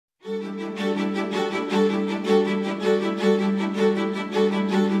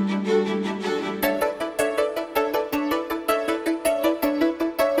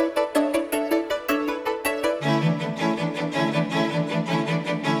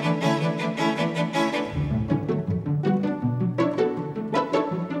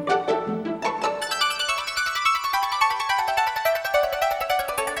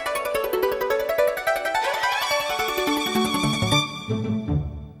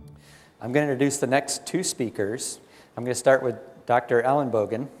I'm going to introduce the next two speakers. I'm going to start with Dr.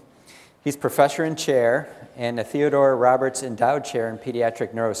 Ellenbogen. He's professor and chair and a Theodore Roberts Endowed Chair in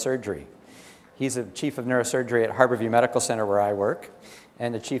Pediatric Neurosurgery. He's the chief of neurosurgery at Harborview Medical Center, where I work,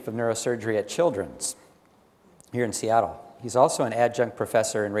 and the chief of neurosurgery at Children's here in Seattle. He's also an adjunct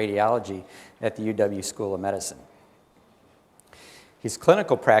professor in radiology at the UW School of Medicine. His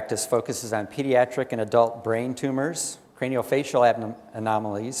clinical practice focuses on pediatric and adult brain tumors, craniofacial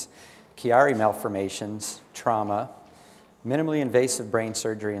anomalies, Chiari malformations, trauma, minimally invasive brain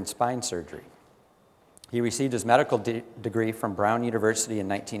surgery, and spine surgery. He received his medical degree from Brown University in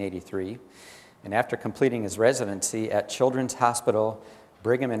 1983, and after completing his residency at Children's Hospital,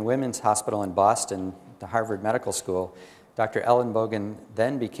 Brigham and Women's Hospital in Boston, the Harvard Medical School, Dr. Ellenbogen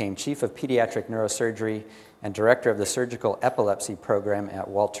then became chief of pediatric neurosurgery and director of the surgical epilepsy program at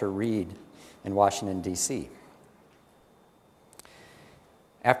Walter Reed in Washington, D.C.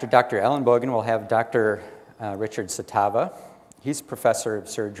 After Dr. Ellenbogen, we'll have Dr. Richard Satava. He's professor of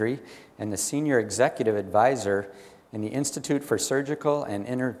surgery and the senior executive advisor in the Institute for Surgical and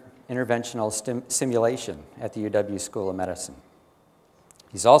Interventional Simulation at the UW School of Medicine.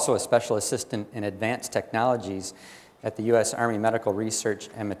 He's also a special assistant in advanced technologies at the U.S. Army Medical Research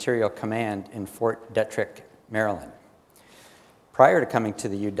and Material Command in Fort Detrick, Maryland. Prior to coming to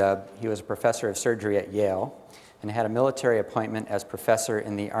the UW, he was a professor of surgery at Yale and had a military appointment as professor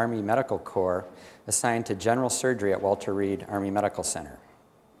in the Army Medical Corps, assigned to general surgery at Walter Reed Army Medical Center.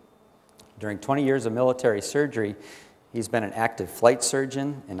 During 20 years of military surgery, he's been an active flight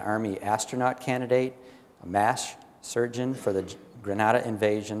surgeon, an Army astronaut candidate, a MASH surgeon for the Grenada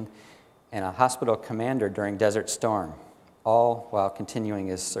invasion, and a hospital commander during Desert Storm, all while continuing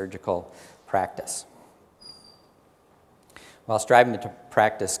his surgical practice. While striving to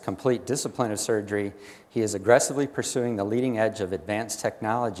practice complete discipline of surgery, he is aggressively pursuing the leading edge of advanced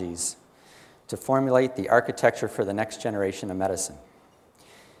technologies to formulate the architecture for the next generation of medicine.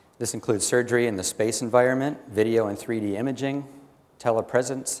 This includes surgery in the space environment, video and 3D imaging,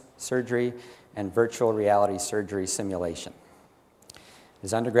 telepresence surgery, and virtual reality surgery simulation.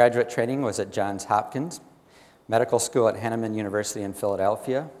 His undergraduate training was at Johns Hopkins, medical school at Hahnemann University in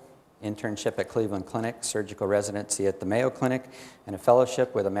Philadelphia, internship at Cleveland Clinic, surgical residency at the Mayo Clinic, and a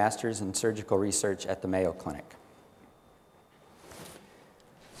fellowship with a master's in surgical research at the Mayo Clinic.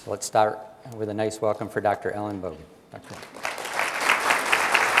 So let's start with a nice welcome for Dr. Ellenbogen. Dr.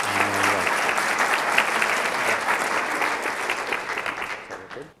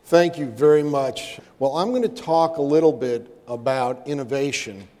 Thank you very much. Well, I'm going to talk a little bit about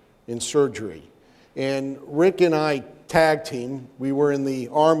innovation in surgery. And Rick and I tag team. We were in the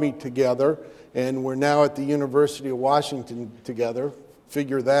Army together, and we're now at the University of Washington together.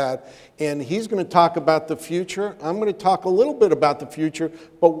 Figure that. And he's going to talk about the future. I'm going to talk a little bit about the future,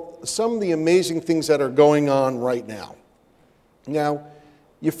 but some of the amazing things that are going on right now. Now,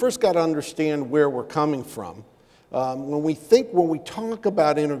 you first got to understand where we're coming from. When we talk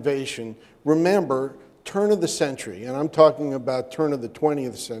about innovation, remember, turn of the century, and I'm talking about turn of the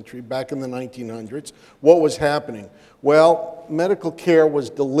 20th century, back in the 1900s, what was happening? Well, medical care was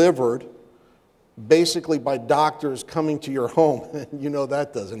delivered basically by doctors coming to your home. You know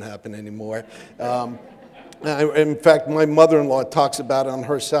that doesn't happen anymore. In fact, my mother-in-law talks about it on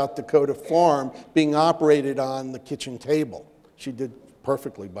her South Dakota farm being operated on the kitchen table. She did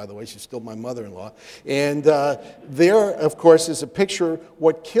perfectly, by the way. She's still my mother-in-law. And there, of course, is a picture.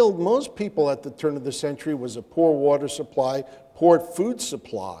 What killed most people at the turn of the century was a poor water supply, poor food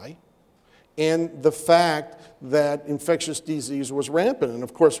supply, and the fact that infectious disease was rampant. And,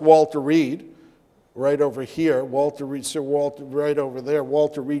 of course, Walter Reed, right over here, Walter Reed, Sir Walter, right over there,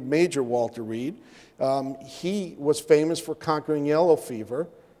 Walter Reed, Major Walter Reed, he was famous for conquering yellow fever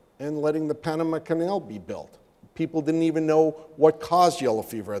and letting the Panama Canal be built. People didn't even know what caused yellow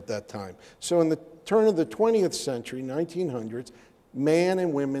fever at that time. So in the turn of the 20th century, 1900s, man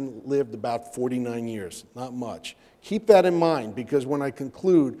and women lived about 49 years, not much. Keep that in mind, because when I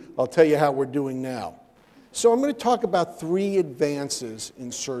conclude, I'll tell you how we're doing now. So I'm going to talk about 3 advances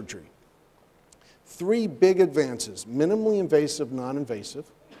in surgery. 3 big advances: minimally invasive, non-invasive,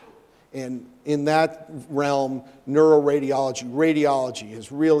 And in that realm, neuroradiology, radiology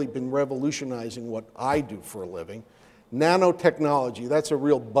has really been revolutionizing what I do for a living. Nanotechnology, that's a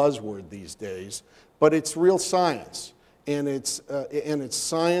real buzzword these days, but it's real science. And it's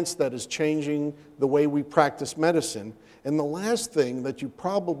science that is changing the way we practice medicine. And the last thing that you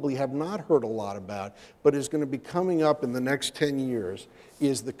probably have not heard a lot about, but is going to be coming up in the next 10 years,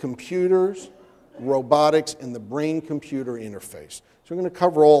 is the computers, robotics, and the brain-computer interface. So we're going to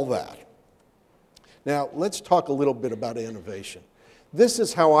cover all that. Now, let's talk a little bit about innovation. This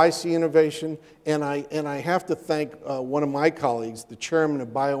is how I see innovation, and I have to thank one of my colleagues, the chairman of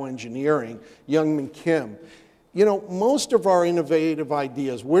bioengineering, Youngmin Kim. You know, most of our innovative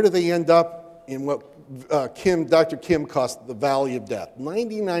ideas, where do they end up? In what Dr. Kim calls the valley of death.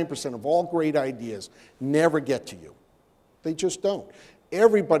 99% of all great ideas never get to you. They just don't.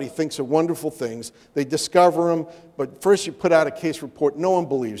 Everybody thinks of wonderful things. They discover them, but first you put out a case report. No one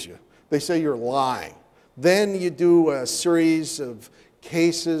believes you. They say you're lying. Then you do a series of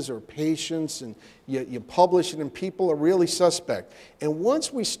cases or patients, and you publish it, and people are really suspect. And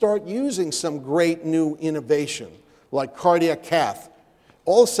once we start using some great new innovation, like cardiac cath,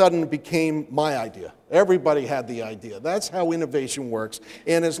 all of a sudden it became my idea. Everybody had the idea. That's how innovation works.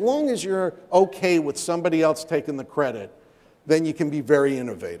 And as long as you're okay with somebody else taking the credit, then you can be very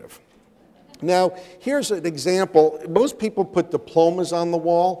innovative. Now, here's an example. Most people put diplomas on the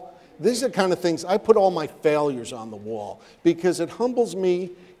wall. These are the kind of things, I put all my failures on the wall because it humbles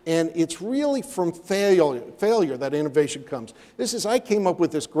me, and it's really from failure that innovation comes. I came up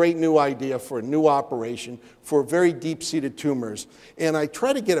with this great new idea for a new operation for very deep-seated tumors, and I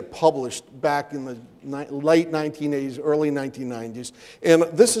tried to get it published back in the late 1980s, early 1990s, and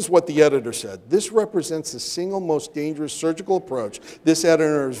this is what the editor said. This represents the single most dangerous surgical approach this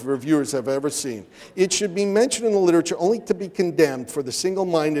editor's reviewers have ever seen. It should be mentioned in the literature only to be condemned for the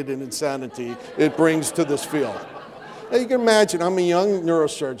single-minded and insanity it brings to this field. Now you can imagine, I'm a young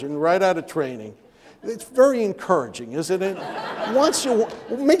neurosurgeon right out of training. It's very encouraging, isn't it?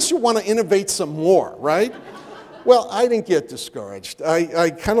 It makes you want to innovate some more, right? Well, I didn't get discouraged. I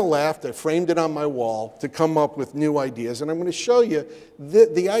kind of laughed. I framed it on my wall to come up with new ideas. And I'm going to show you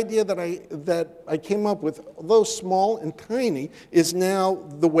the idea that I came up with, although small and tiny, is now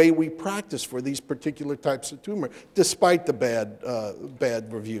the way we practice for these particular types of tumor, despite the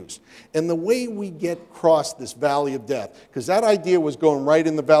bad reviews. And the way we get across this valley of death, because that idea was going right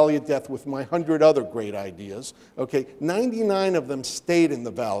in the valley of death with my 100 other great ideas. Okay, 99 of them stayed in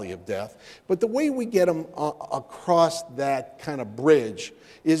the valley of death. But the way we get them across that kind of bridge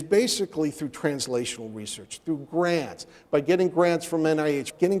is basically through translational research, through grants, by getting grants from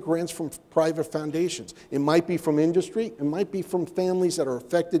NIH, getting grants from private foundations. It might be from industry, it might be from families that are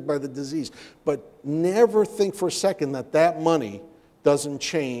affected by the disease, but never think for a second that that money doesn't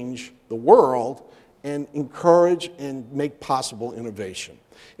change the world and encourage and make possible innovation.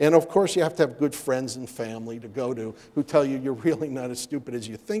 And of course, you have to have good friends and family to go to who tell you you're really not as stupid as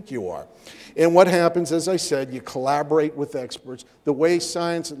you think you are. And what happens, as I said, you collaborate with experts. The way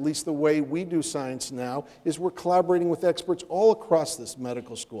science, at least the way we do science now, is we're collaborating with experts all across this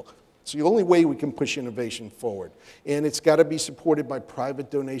medical school. It's the only way we can push innovation forward. And it's got to be supported by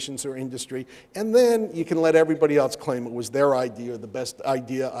private donations or industry. And then you can let everybody else claim it was their idea or the best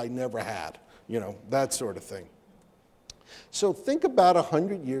idea I never had. You know, that sort of thing. So think about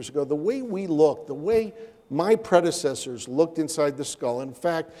 100 years ago, the way we looked, the way my predecessors looked inside the skull. In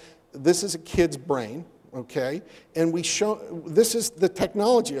fact, this is a kid's brain, okay? And this is the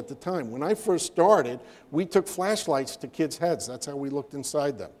technology at the time. When I first started, we took flashlights to kids' heads. That's how we looked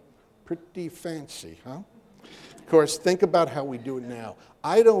inside them. Pretty fancy, huh? Of course, think about how we do it now.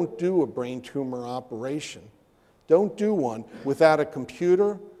 I don't do a brain tumor operation. Don't do one without a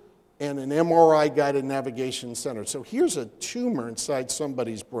computer and an MRI-guided navigation center. So here's a tumor inside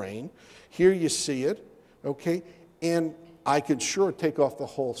somebody's brain. Here you see it, okay? And I could sure take off the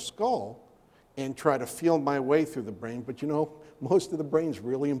whole skull and try to feel my way through the brain, but you know, most of the brain's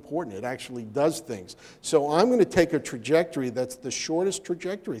really important. It actually does things. So I'm going to take a trajectory that's the shortest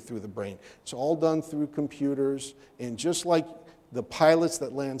trajectory through the brain. It's all done through computers, and just like the pilots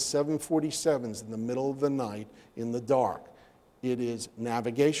that land 747s in the middle of the night in the dark, it is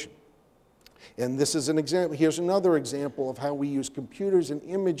navigation. And this is an example. Here's another example of how we use computers and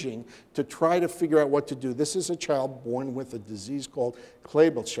imaging to try to figure out what to do. This is a child born with a disease called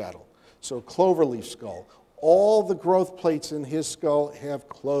Klebelschädel, so cloverleaf skull. All the growth plates in his skull have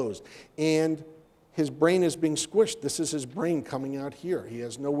closed, and his brain is being squished. This is his brain coming out here. He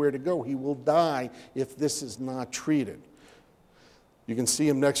has nowhere to go. He will die if this is not treated. You can see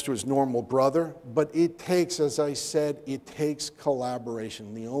him next to his normal brother, but it takes, as I said, it takes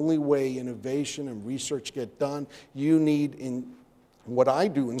collaboration. The only way innovation and research get done, you need, in what I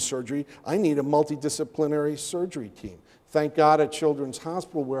do in surgery, I need a multidisciplinary surgery team. Thank God at Children's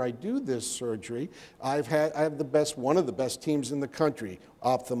Hospital where I do this surgery, I have one of the best teams in the country,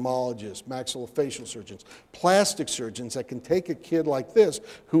 ophthalmologists, maxillofacial surgeons, plastic surgeons that can take a kid like this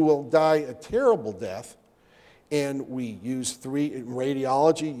who will die a terrible death, and we use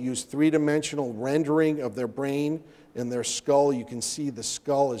radiology, use three-dimensional rendering of their brain and their skull. You can see the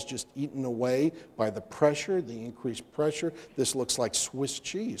skull is just eaten away by the pressure, the increased pressure. This looks like Swiss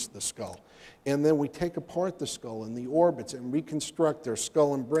cheese, the skull. And then we take apart the skull and the orbits and reconstruct their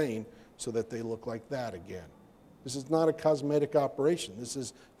skull and brain so that they look like that again. This is not a cosmetic operation. This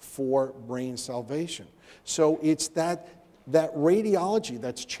is for brain salvation. So it's that radiology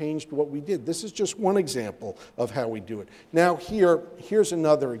that's changed what we did. This is just one example of how we do it. Now here's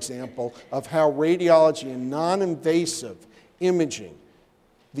another example of how radiology and non-invasive imaging,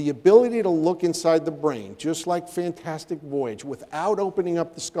 the ability to look inside the brain, just like Fantastic Voyage, without opening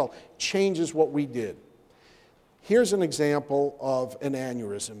up the skull, changes what we did. Here's an example of an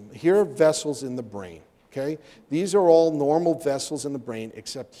aneurysm. Here are vessels in the brain. Okay? These are all normal vessels in the brain,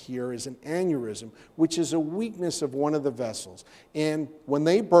 except here is an aneurysm, which is a weakness of one of the vessels. And when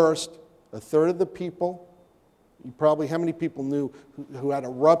they burst, a third of the people, how many people knew who had a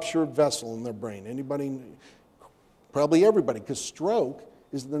ruptured vessel in their brain? Anybody? Probably everybody, because stroke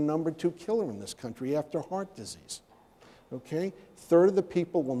is the #2 killer in this country after heart disease. Okay? Third of the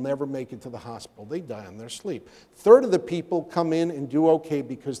people will never make it to the hospital. They die in their sleep. Third of the people come in and do okay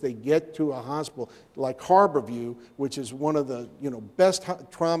because they get to a hospital like Harborview, which is one of the best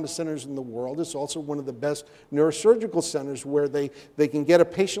trauma centers in the world. It's also one of the best neurosurgical centers where they can get a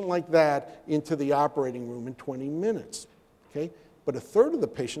patient like that into the operating room in 20 minutes. Okay? But a third of the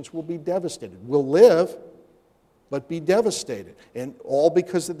patients will be devastated. Will live, but be devastated. And all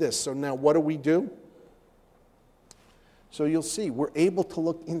because of this. So now what do? So you'll see, we're able to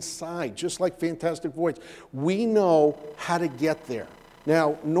look inside, just like Fantastic Voyage. We know how to get there.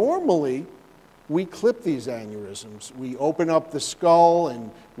 Now, normally, we clip these aneurysms. We open up the skull, and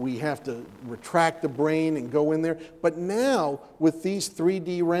we have to retract the brain and go in there. But now, with these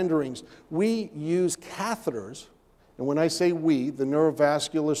 3D renderings, we use catheters. And when I say we, the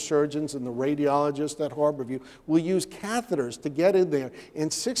neurovascular surgeons and the radiologists at Harborview will use catheters to get in there.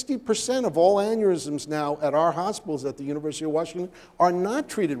 And 60% of all aneurysms now at our hospitals at the University of Washington are not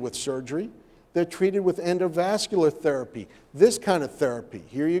treated with surgery. They're treated with endovascular therapy, this kind of therapy.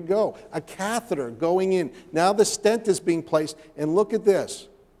 Here you go, a catheter going in. Now the stent is being placed, and look at this,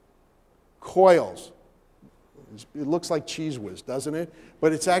 coils. It looks like Cheese Whiz, doesn't it?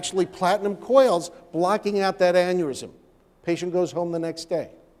 But it's actually platinum coils blocking out that aneurysm. Patient goes home the next day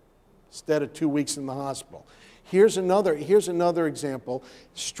instead of 2 weeks in the hospital. Here's another example.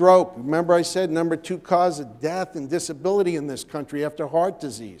 Stroke. Remember I said #2 cause of death and disability in this country after heart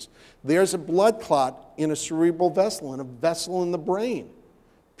disease. There's a blood clot in a cerebral vessel, in a vessel in the brain.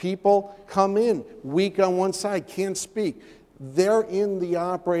 People come in, weak on one side, can't speak. They're in the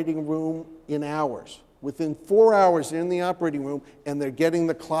operating room in hours. Within 4 hours, they're in the operating room, and they're getting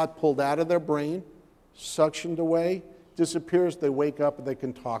the clot pulled out of their brain, suctioned away, disappears, they wake up, and they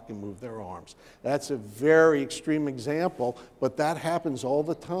can talk and move their arms. That's a very extreme example, but that happens all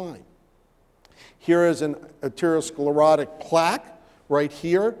the time. Here is an arteriosclerotic plaque right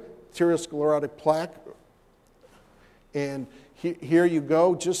here, arteriosclerotic plaque. And here you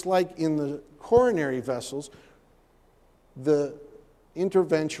go, just like in the coronary vessels, the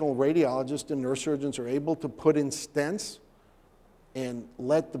interventional radiologists and neurosurgeons are able to put in stents and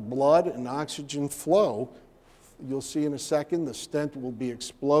let the blood and oxygen flow. You'll see in a second the stent will be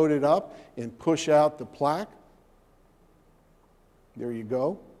exploded up and push out the plaque. There you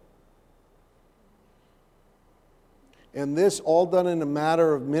go. And this, all done in a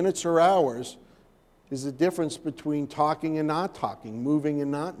matter of minutes or hours, is the difference between talking and not talking, moving and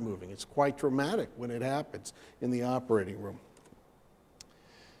not moving. It's quite dramatic when it happens in the operating room.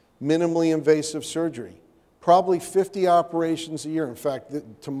 Minimally invasive surgery. Probably 50 operations a year. In fact,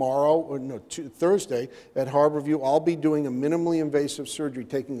 Thursday at Harborview, I'll be doing a minimally invasive surgery,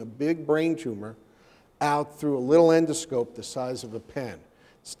 taking a big brain tumor out through a little endoscope the size of a pen.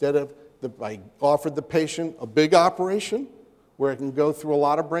 Instead of, I offered the patient a big operation where it can go through a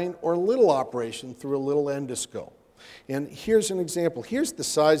lot of brain, or a little operation through a little endoscope. And here's an example. Here's the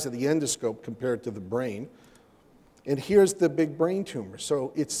size of the endoscope compared to the brain. And here's the big brain tumor.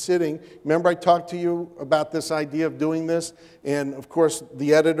 So it's sitting. Remember I talked to you about this idea of doing this? And of course,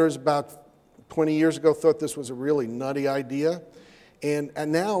 the editors about 20 years ago thought this was a really nutty idea. And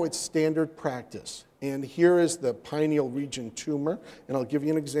now it's standard practice. And here is the pineal region tumor, and I'll give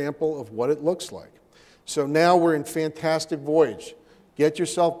you an example of what it looks like. So now we're in fantastic voyage. Get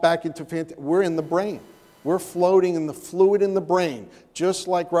yourself back into we're in the brain. We're floating in the fluid in the brain, just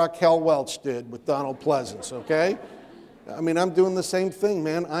like Raquel Welch did with Donald Pleasance, okay? I mean, I'm doing the same thing,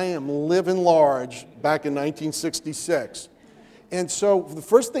 man. I am living large back in 1966. And so the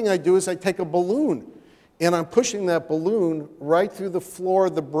first thing I do is I take a balloon, and I'm pushing that balloon right through the floor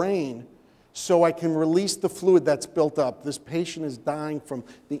of the brain so I can release the fluid that's built up. This patient is dying from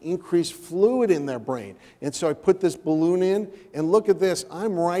the increased fluid in their brain. And so I put this balloon in, and look at this.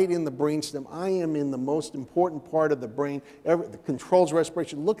 I'm right in the brainstem. I am in the most important part of the brain. That controls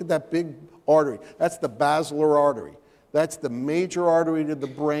respiration. Look at that big artery. That's the basilar artery. That's the major artery to the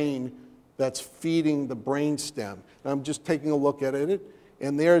brain that's feeding the brainstem. I'm just taking a look at it,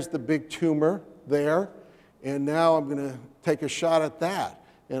 and there's the big tumor there. And now I'm going to take a shot at that.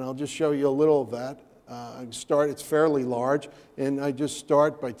 And I'll just show you a little of that. It's fairly large, and I just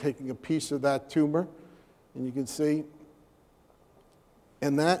start by taking a piece of that tumor, and you can see,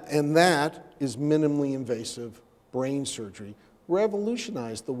 and that is minimally invasive brain surgery.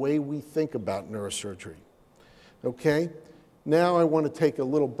 Revolutionized the way we think about neurosurgery. Okay? Now I want to take a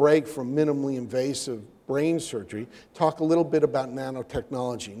little break from minimally invasive brain surgery, talk a little bit about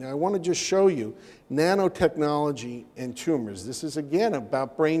nanotechnology. Now I want to just show you nanotechnology and tumors. This is again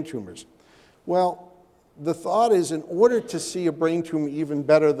about brain tumors. Well, the thought is in order to see a brain tumor even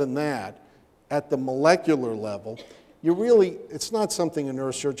better than that at the molecular level, it's not something a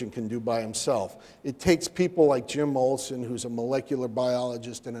neurosurgeon can do by himself. It takes people like Jim Olson, who's a molecular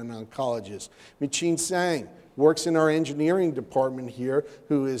biologist and an oncologist. Michin Zhang works in our engineering department here,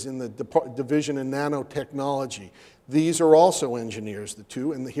 who is in the division of nanotechnology. These are also engineers, the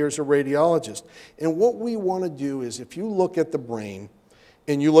two, and here's a radiologist. And what we want to do is if you look at the brain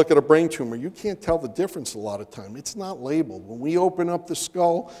and you look at a brain tumor, you can't tell the difference a lot of time. It's not labeled. When we open up the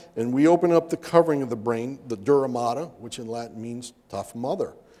skull and we open up the covering of the brain, the dura mater, which in Latin means tough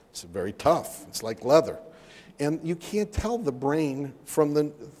mother. It's very tough. It's like leather. And you can't tell the brain from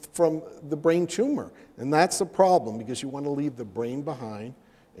the brain tumor. And that's the problem, because you want to leave the brain behind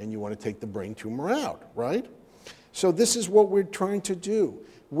and you want to take the brain tumor out, right? So this is what we're trying to do.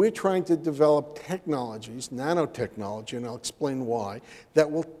 We're trying to develop technologies, nanotechnology, and I'll explain why, that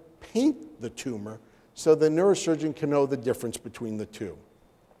will paint the tumor so the neurosurgeon can know the difference between the two.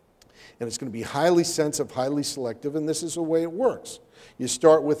 And it's going to be highly sensitive, highly selective, and this is the way it works. You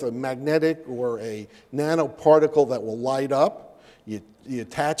start with a magnetic or a nanoparticle that will light up. You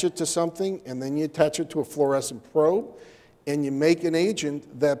attach it to something, and then you attach it to a fluorescent probe, and you make an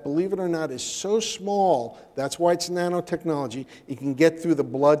agent that, believe it or not, is so small, that's why it's nanotechnology, it can get through the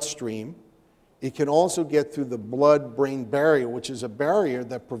bloodstream. It can also get through the blood-brain barrier, which is a barrier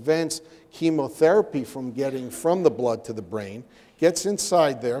that prevents chemotherapy from getting from the blood to the brain, gets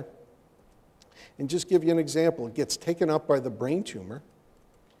inside there. And just give you an example, it gets taken up by the brain tumor,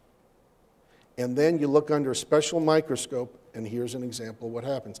 and then you look under a special microscope, and here's an example of what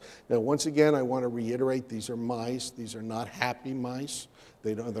happens. Now, once again, I want to reiterate, these are mice. These are not happy mice.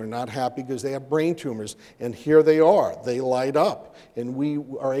 They're not happy because they have brain tumors, and here they are. They light up, and we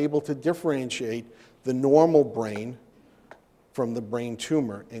are able to differentiate the normal brain from the brain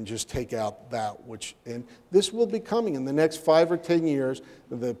tumor and just take out that which, and this will be coming in the next 5 or 10 years.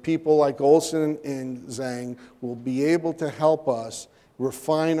 The people like Olson and Zhang will be able to help us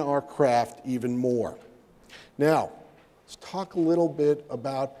refine our craft even more. Now, let's talk a little bit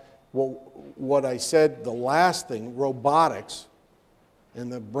about what I said, the last thing, robotics and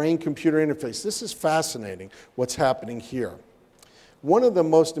the brain-computer interface. This is fascinating, what's happening here. One of the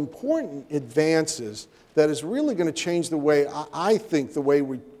most important advances that is really going to change the way, I think, the way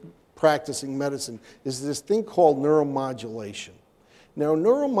we're practicing medicine is this thing called neuromodulation. Now,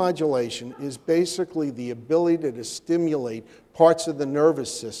 neuromodulation is basically the ability to stimulate parts of the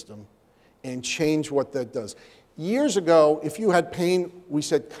nervous system and change what that does. Years ago, if you had pain, we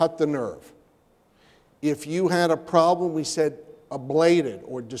said cut the nerve. If you had a problem, we said ablate it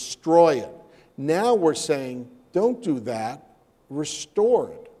or destroy it. Now we're saying don't do that, restore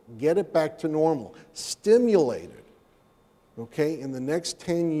it, get it back to normal, stimulate it. Okay, in the next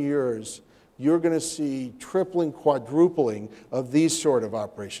 10 years, you're going to see tripling, quadrupling of these sort of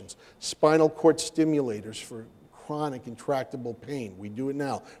operations. Spinal cord stimulators for chronic intractable pain. We do it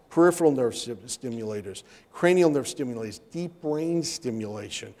now. Peripheral nerve stimulators, cranial nerve stimulators, deep brain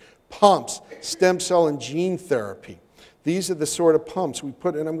stimulation, pumps, stem cell and gene therapy. These are the sort of pumps we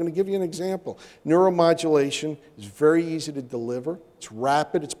put, and I'm going to give you an example. Neuromodulation is very easy to deliver. It's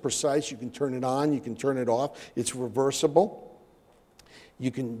rapid, it's precise. You can turn it on, you can turn it off. It's reversible. You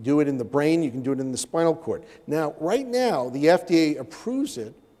can do it in the brain, you can do it in the spinal cord. Now, right now, the FDA approves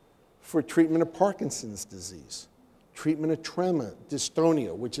it for treatment of Parkinson's disease, treatment of tremor,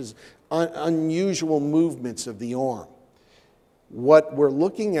 dystonia, which is unusual movements of the arm. What we're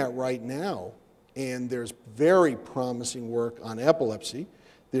looking at right now, and there's very promising work on epilepsy.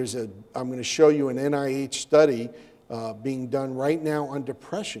 I'm going to show you an NIH study being done right now on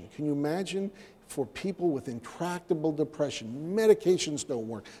depression. Can you imagine for people with intractable depression, medications don't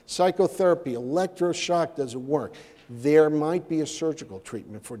work, psychotherapy, electroshock doesn't work. There might be a surgical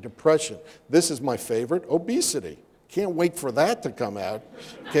treatment for depression. This is my favorite, obesity. Can't wait for that to come out,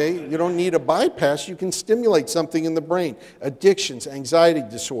 okay? You don't need a bypass, you can stimulate something in the brain. Addictions, anxiety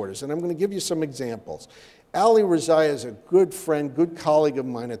disorders, and I'm going to give you some examples. Ali Rezai is a good friend, good colleague of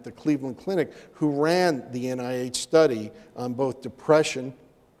mine at the Cleveland Clinic who ran the NIH study on both depression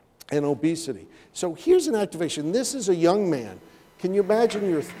and obesity. So here's an activation. This is a young man. Can you imagine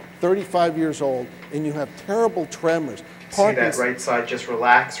you're 35 years old and you have terrible tremors? See that right side just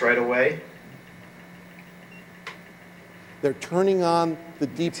relax right away? They're turning on the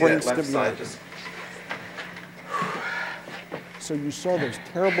deep brain stimulation. So you saw those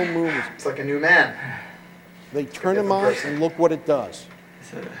terrible movements. It's like a new man. They turn him on and look what it does.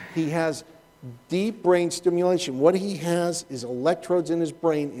 He has deep brain stimulation. What he has is electrodes in his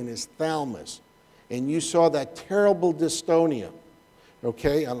brain, in his thalamus. And you saw that terrible dystonia.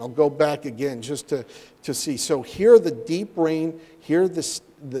 Okay, and I'll go back again just to see. So here the deep brain, here this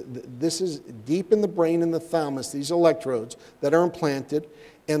is deep in the brain in the thalamus, these electrodes that are implanted,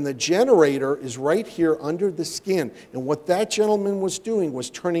 and the generator is right here under the skin. And what that gentleman was doing was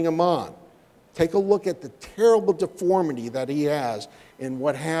turning them on. Take a look at the terrible deformity that he has and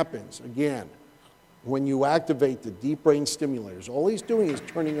what happens, again, when you activate the deep brain stimulators. All he's doing is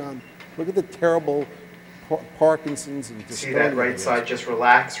turning on, look at the terrible Parkinson's and dystonia. See that right side just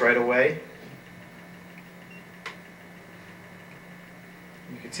relax right away?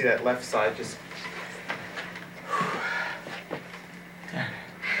 You can see that left side just...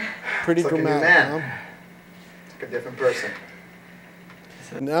 Pretty it's like dramatic, a new man. huh? It's like a different person.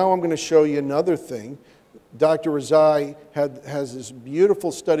 Now I'm going to show you another thing. Dr. Rezai has this beautiful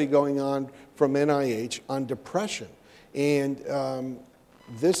study going on from NIH on depression. And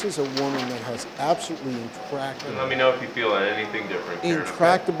this is a woman that has absolutely intractable... And let me know if you feel anything different.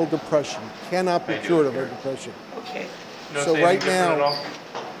 Intractable depression. Cannot be cured of her depression. Okay. So right now...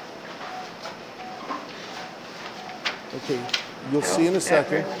 Okay, you'll see in a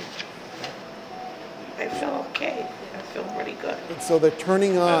second. I feel okay. I feel pretty good. And so they're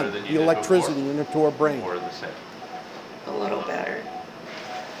turning on the electricity into her brain. Or the same. A little better.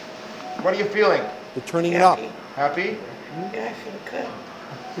 What are you feeling? They're turning it up. Happy? Yeah, I feel good.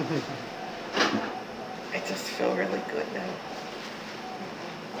 I just feel really good now.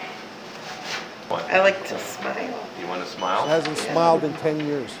 What? I like to smile. You want to smile? She hasn't smiled in 10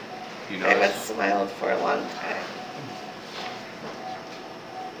 years. You I haven't notice? smiled for a long time.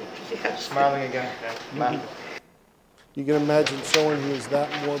 Yeah. Smiling again. Laughing. You can imagine someone who is that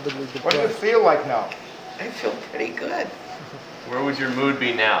morbidly depressed. What do you feel like now? I feel pretty good. Where would your mood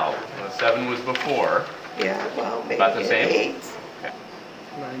be now? 7 was before. Yeah, well, maybe About the an same? 8. Okay.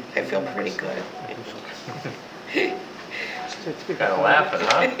 I feel pretty good. Kind of laughing,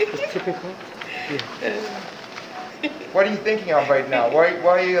 huh? What are you thinking of right now? Why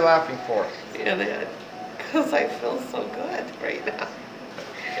are you laughing for? Yeah, that. Because I feel so good right now.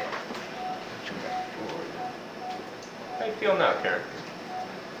 How do you feel now, Karen?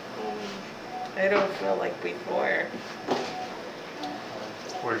 I don't feel like before.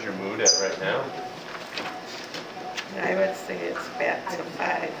 Where's your mood at right now? I would say it's back to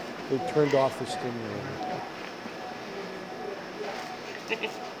 5. They turned off the stimulator.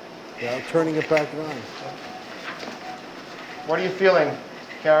 Now turning it back on. What are you feeling,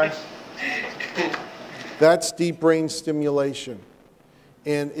 Karen? That's deep brain stimulation.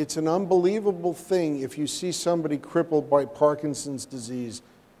 And it's an unbelievable thing if you see somebody crippled by Parkinson's disease,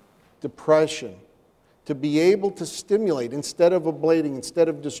 depression, to be able to stimulate, instead of ablating, instead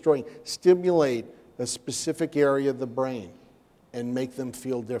of destroying, stimulate a specific area of the brain and make them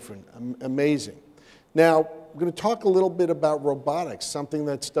feel different. Amazing. Now, I'm going to talk a little bit about robotics, something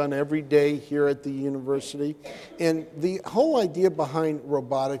that's done every day here at the university. And the whole idea behind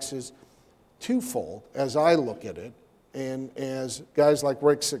robotics is twofold, as I look at it, and as guys like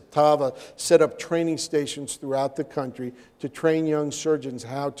Rick Siktava set up training stations throughout the country to train young surgeons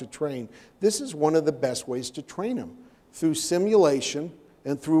how to train. This is one of the best ways to train them, through simulation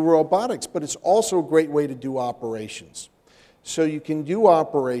and through robotics, but it's also a great way to do operations. So you can do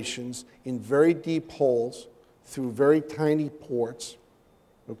operations in very deep holes through very tiny ports,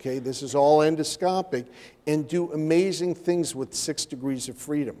 Okay, this is all endoscopic, and do amazing things with 6 degrees of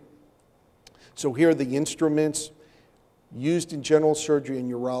freedom. So here are the instruments used in general surgery and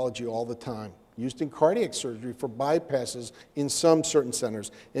urology all the time, used in cardiac surgery for bypasses in some certain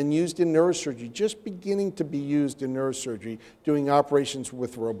centers, and used in neurosurgery, just beginning to be used in neurosurgery, doing operations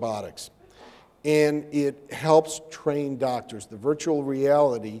with robotics. And it helps train doctors. The virtual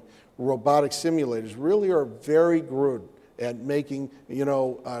reality robotic simulators really are very good at making,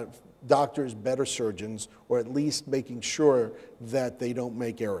 doctors better surgeons, or at least making sure that they don't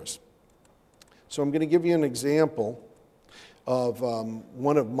make errors. So I'm going to give you an example of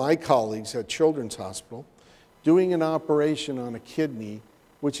one of my colleagues at Children's Hospital doing an operation on a kidney,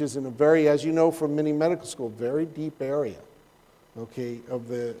 which is in a very, as you know from many medical school, very deep area, okay, of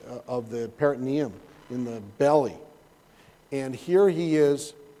the peritoneum, in the belly. And here he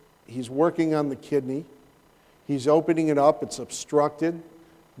is, he's working on the kidney, he's opening it up, it's obstructed,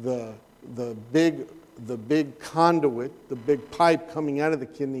 the big conduit, the big pipe coming out of the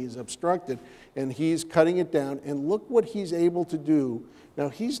kidney is obstructed, and he's cutting it down, and look what he's able to do. Now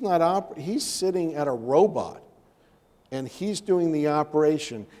he's sitting at a robot, and he's doing the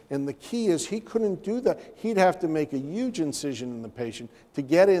operation, and the key is he couldn't do that. He'd have to make a huge incision in the patient to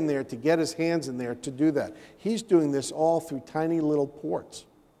get in there, to get his hands in there to do that. He's doing this all through tiny little ports,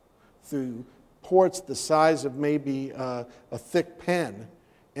 through ports the size of maybe a thick pen.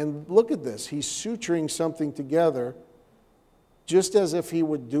 And look at this, he's suturing something together just as if he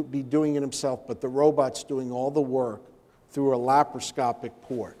would be doing it himself, but the robot's doing all the work through a laparoscopic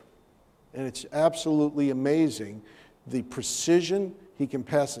port. And it's absolutely amazing, the precision. He can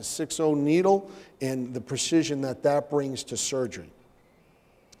pass a 6.0 needle and the precision that brings to surgery.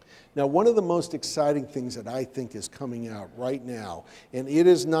 Now, one of the most exciting things that I think is coming out right now, and it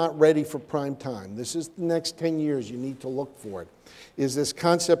is not ready for prime time, this is the next 10 years, you need to look for it, is this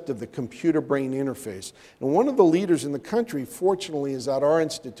concept of the computer-brain interface. And one of the leaders in the country, fortunately, is at our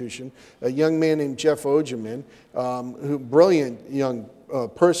institution, a young man named Jeff Ogeman, brilliant young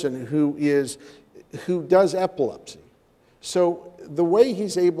person who does epilepsy. So the way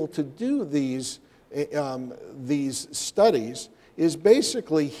he's able to do these studies is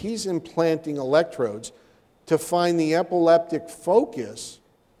basically he's implanting electrodes to find the epileptic focus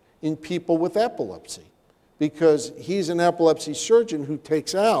in people with epilepsy, because he's an epilepsy surgeon who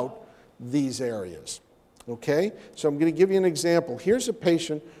takes out these areas. Okay? So I'm going to give you an example. Here's a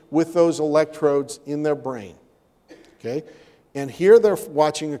patient with those electrodes in their brain. Okay? And here they're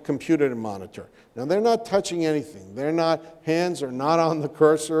watching a computer monitor. Now they're not touching anything. Hands are not on the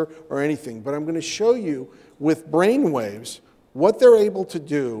cursor or anything. But I'm going to show you with brain waves, what they're able to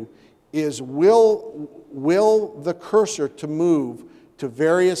do is will the cursor to move to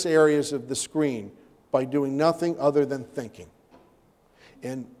various areas of the screen by doing nothing other than thinking.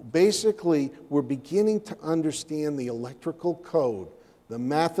 And basically, we're beginning to understand the electrical code, the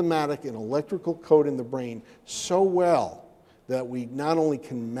mathematic and electrical code in the brain so well that we not only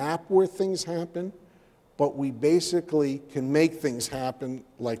can map where things happen, but we basically can make things happen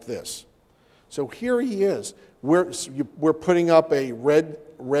like this. So here he is. We're putting up a red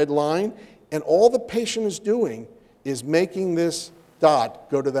line, and all the patient is doing is making this dot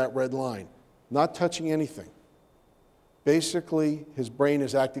go to that red line, not touching anything. Basically, his brain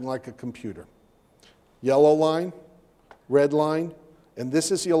is acting like a computer. Yellow line, red line, and this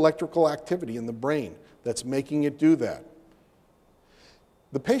is the electrical activity in the brain that's making it do that.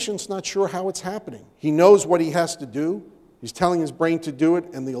 The patient's not sure how it's happening. He knows what he has to do. He's telling his brain to do it,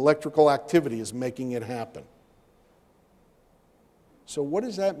 and the electrical activity is making it happen. So what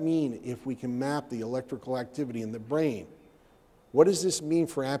does that mean if we can map the electrical activity in the brain? What does this mean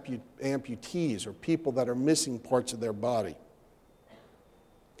for amputees or people that are missing parts of their body?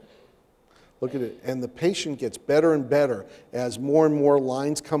 Look at it. And the patient gets better and better as more and more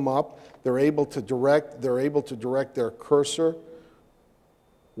lines come up. They're able to direct their cursor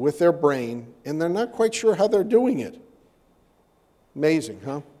with their brain, and they're not quite sure how they're doing it. Amazing,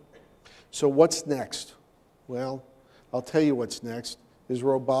 huh? So what's next? Well, I'll tell you what's next is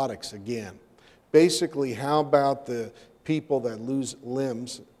robotics again. Basically, how about the people that lose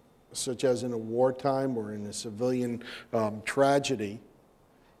limbs, such as in a wartime or in a civilian tragedy?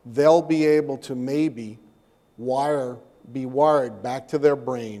 They'll be able to maybe be wired back to their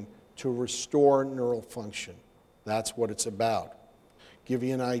brain to restore neural function. That's what it's about. Give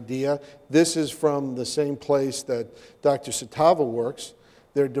you an idea. This is from the same place that Dr. Satava works.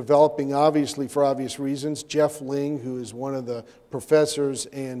 They're developing, obviously, for obvious reasons. Jeff Ling, who is one of the professors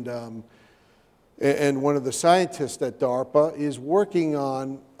and And one of the scientists at DARPA is working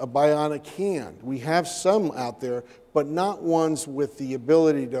on a bionic hand. We have some out there, but not ones with the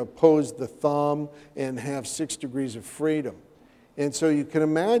ability to oppose the thumb and have 6 degrees of freedom. And so you can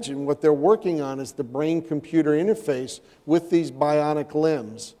imagine what they're working on is the brain-computer interface with these bionic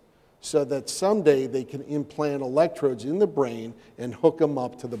limbs so that someday they can implant electrodes in the brain and hook them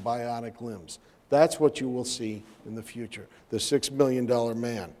up to the bionic limbs. That's what you will see in the future, the $6 million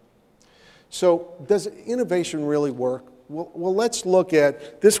man. So does innovation really work? Well, let's look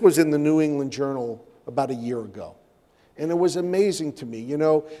at, this was in the New England Journal about a year ago. And it was amazing to me. You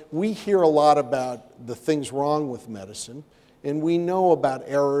know, we hear a lot about the things wrong with medicine, and we know about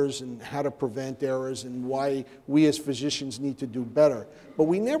errors and how to prevent errors and why we as physicians need to do better. But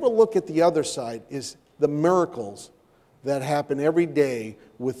we never look at the other side, is the miracles that happen every day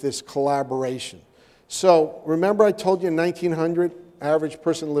with this collaboration. So remember I told you in 1900, average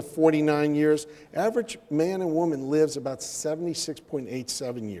person lived 49 years. Average man and woman lives about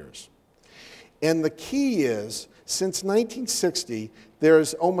 76.87 years. And the key is, since 1960,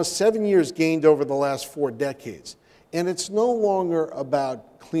 there's almost 7 years gained over the last 4 decades. And it's no longer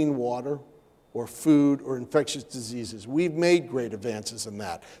about clean water or food or infectious diseases. We've made great advances in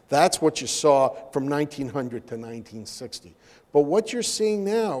that. That's what you saw from 1900 to 1960. But what you're seeing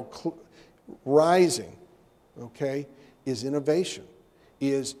now rising, okay, is innovation,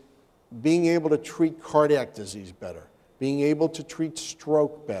 is being able to treat cardiac disease better, being able to treat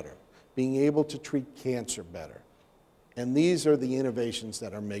stroke better, being able to treat cancer better. And these are the innovations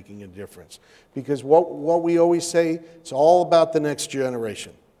that are making a difference. Because what we always say, it's all about the next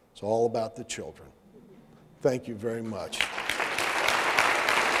generation. It's all about the children. Thank you very much.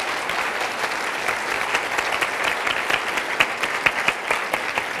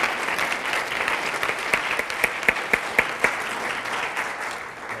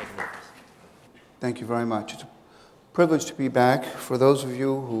 Thank you very much. It's a privilege to be back. For those of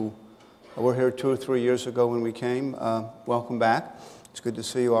you who were here 2 or 3 years ago when we came, welcome back. It's good to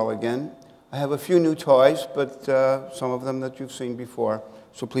see you all again. I have a few new toys, but some of them that you've seen before,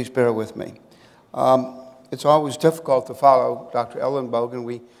 so please bear with me. It's always difficult to follow Dr. Ellenbogen.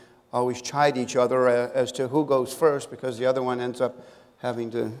 We always chide each other as to who goes first because the other one ends up having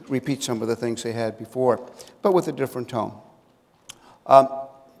to repeat some of the things they had before, but with a different tone.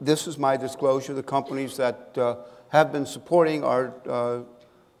 This is my disclosure. The companies that have been supporting our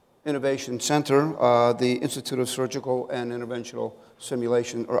Innovation Center, the Institute of Surgical and Interventional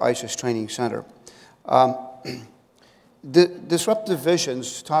Simulation, or ISIS Training Center. Disruptive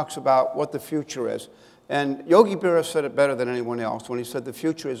Visions talks about what the future is. And Yogi Berra said it better than anyone else when he said the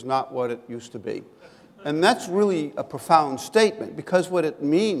future is not what it used to be. And that's really a profound statement because what it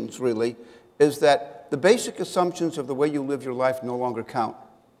means really is that the basic assumptions of the way you live your life no longer count.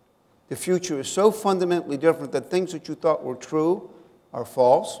 The future is so fundamentally different that things that you thought were true are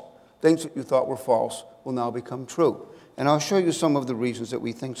false. Things that you thought were false will now become true. And I'll show you some of the reasons that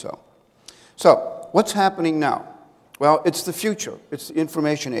we think so. So, what's happening now? Well, it's the future. It's the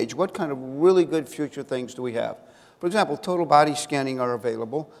information age. What kind of really good future things do we have? For example, total body scanning are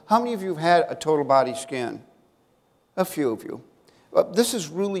available. How many of you have had a total body scan? A few of you. This is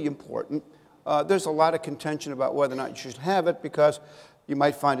really important. There's a lot of contention about whether or not you should have it because you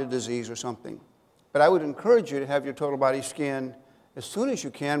might find a disease or something. But I would encourage you to have your total body scan as soon as you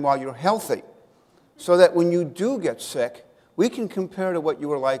can while you're healthy, so that when you do get sick, we can compare to what you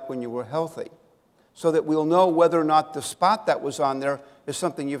were like when you were healthy, so that we'll know whether or not the spot that was on there is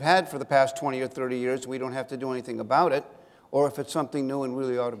something you've had for the past 20 or 30 years, we don't have to do anything about it, or if it's something new and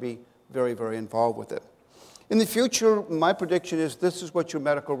really ought to be very, very involved with it. In the future, my prediction is this is what your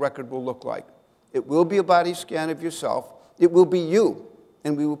medical record will look like. It will be a body scan of yourself. It will be you,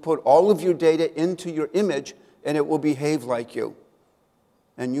 and we will put all of your data into your image, and it will behave like you.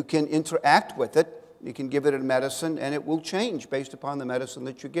 And you can interact with it. You can give it a medicine, and it will change based upon the medicine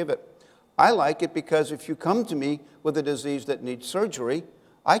that you give it. I like it because if you come to me with a disease that needs surgery,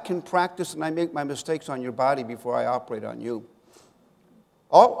 I can practice and I make my mistakes on your body before I operate on you.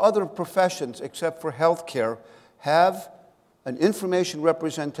 All other professions except for healthcare have an information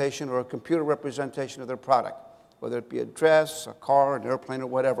representation or a computer representation of their product, whether it be a dress, a car, an airplane, or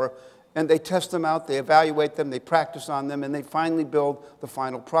whatever, and they test them out, they evaluate them, they practice on them, and they finally build the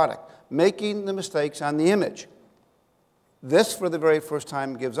final product, making the mistakes on the image. This, for the very first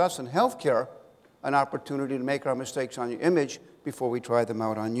time, gives us in healthcare an opportunity to make our mistakes on your image before we try them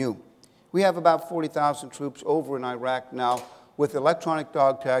out on you. We have about 40,000 troops over in Iraq now with electronic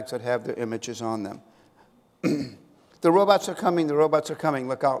dog tags that have their images on them. The robots are coming,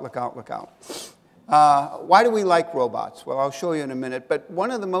 look out, look out, look out. Why do we like robots? Well, I'll show you in a minute. But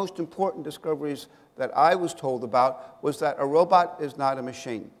one of the most important discoveries that I was told about was that a robot is not a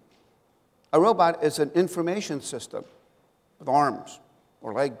machine. A robot is an information system with arms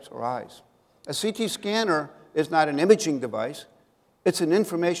or legs or eyes. A CT scanner is not an imaging device. It's an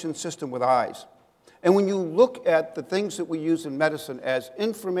information system with eyes. And when you look at the things that we use in medicine as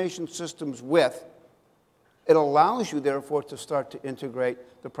information systems with, it allows you, therefore, to start to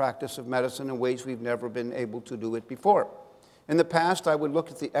integrate the practice of medicine in ways we've never been able to do it before. In the past, I would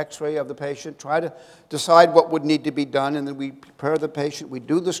look at the x-ray of the patient, try to decide what would need to be done, and then we'd prepare the patient, we'd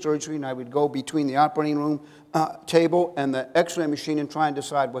do the surgery, and I would go between the operating room table and the x-ray machine and try and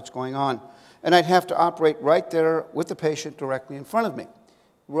decide what's going on. And I'd have to operate right there with the patient directly in front of me.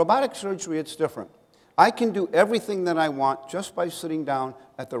 Robotic surgery, it's different. I can do everything that I want just by sitting down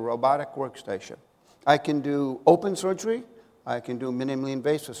at the robotic workstation. I can do open surgery. I can do minimally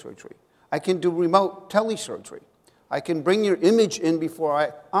invasive surgery. I can do remote telesurgery. I can bring your image in before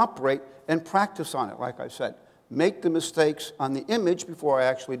I operate and practice on it, like I said. Make the mistakes on the image before I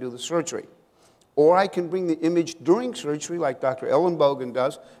actually do the surgery. Or I can bring the image during surgery, like Dr. Ellenbogen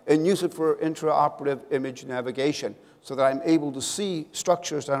does, and use it for intraoperative image navigation so that I'm able to see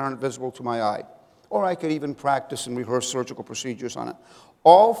structures that aren't visible to my eye. Or I could even practice and rehearse surgical procedures on it,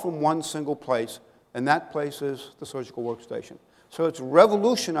 all from one single place, and that place is the surgical workstation. So it's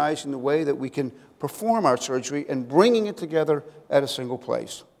revolutionizing the way that we can perform our surgery and bringing it together at a single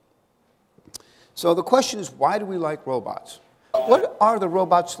place. So the question is, why do we like robots? What are the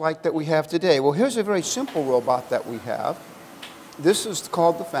robots like that we have today? Well, here's a very simple robot that we have. This is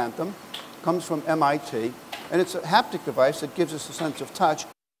called the Phantom. It comes from MIT, and it's a haptic device that gives us a sense of touch.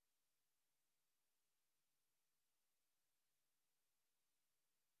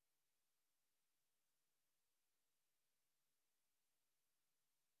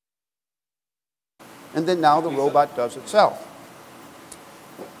 And then now the robot does itself.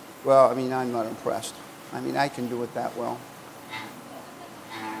 Well, I mean, I'm not impressed. I mean, I can do it that well.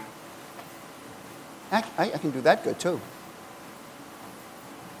 I can do that good, too.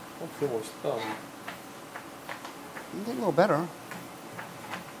 되게 멋있다. Get a little better.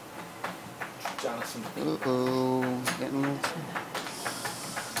 죽지 않았습니다. Uh-oh, getting a little...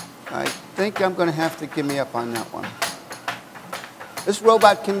 I think I'm going to have to give me up on that one. This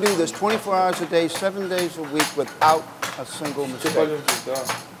robot can do this 24 hours a day, 7 days a week without a single mistake.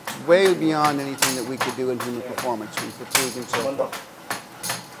 Way beyond anything that we could do in human performance, in fatigue and so forth.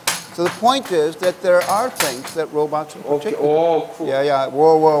 So the point is that there are things that robots are particularly... Oh, cool. Yeah,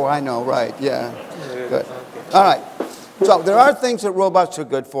 whoa, I know, right, yeah. Good. All right. So there are things that robots are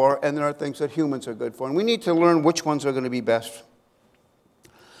good for, and there are things that humans are good for, and we need to learn which ones are going to be best.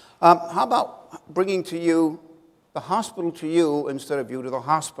 How about bringing to you the hospital to you instead of you to the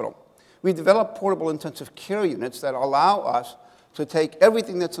hospital? We developed portable intensive care units that allow us to take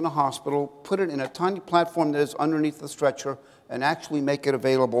everything that's in a hospital, put it in a tiny platform that is underneath the stretcher, and actually make it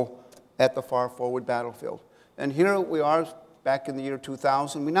available at the far forward battlefield. And here we are back in the year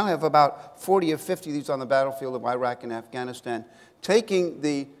 2000. We now have about 40 or 50 of these on the battlefield of Iraq and Afghanistan, taking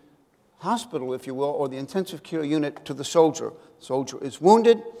the hospital, if you will, or the intensive care unit to the soldier. The soldier is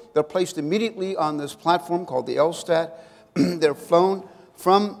wounded. They're placed immediately on this platform called the LSTAT. They're flown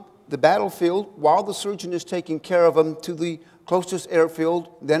from the battlefield while the surgeon is taking care of them to the closest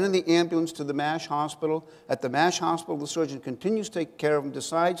airfield, then in the ambulance to the MASH hospital. At the MASH hospital, the surgeon continues to take care of them,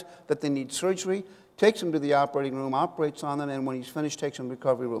 decides that they need surgery, takes them to the operating room, operates on them, and when he's finished, takes them to the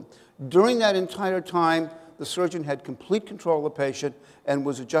recovery room. During that entire time, the surgeon had complete control of the patient and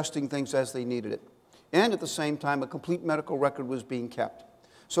was adjusting things as they needed it. And at the same time, a complete medical record was being kept.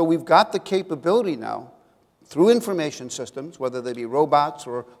 So we've got the capability now, through information systems, whether they be robots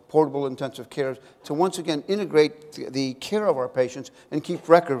or portable intensive care, to once again integrate the care of our patients and keep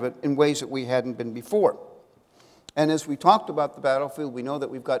record of it in ways that we hadn't been before. And as we talked about the battlefield, we know that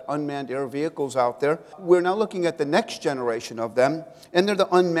we've got unmanned air vehicles out there. We're now looking at the next generation of them, and they're the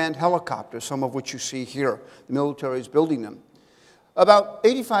unmanned helicopters, some of which you see here. The military is building them. About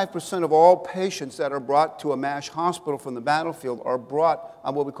 85% of all patients that are brought to a MASH hospital from the battlefield are brought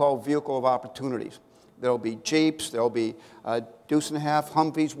on what we call vehicle of opportunities. There'll be Jeeps, there'll be deuce and a half,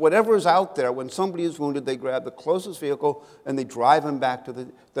 Humvees, whatever is out there. When somebody is wounded, they grab the closest vehicle and they drive them back to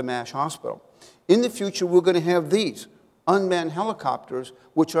the MASH hospital. In the future, we're going to have these unmanned helicopters,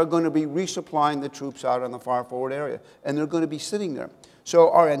 which are going to be resupplying the troops out on the far forward area, and they're going to be sitting there.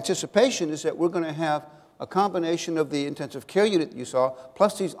 So our anticipation is that we're going to have a combination of the intensive care unit that you saw,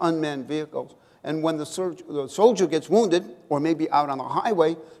 plus these unmanned vehicles. And when the soldier gets wounded, or maybe out on the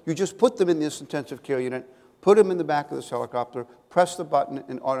highway, you just put them in this intensive care unit, put them in the back of this helicopter, press the button,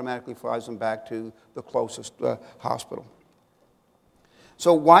 and automatically flies them back to the closest hospital.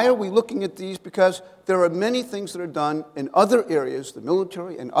 So why are we looking at these? Because there are many things that are done in other areas, the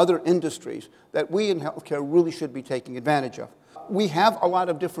military and other industries, that we in healthcare really should be taking advantage of. We have a lot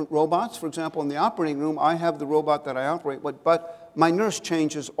of different robots. For example, in the operating room, I have the robot that I operate with, but my nurse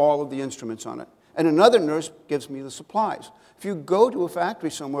changes all of the instruments on it. And another nurse gives me the supplies. If you go to a factory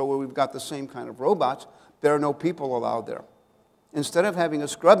somewhere where we've got the same kind of robots, there are no people allowed there. Instead of having a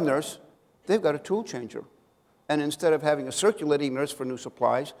scrub nurse, they've got a tool changer. And instead of having a circulating nurse for new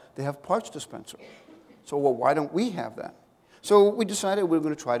supplies, they have parts dispenser. So, well, why don't we have that? So we decided we were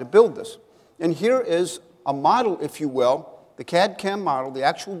going to try to build this. And here is a model, if you will, the CAD/CAM model, the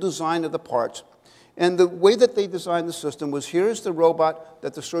actual design of the parts. And the way that they designed the system was, here's the robot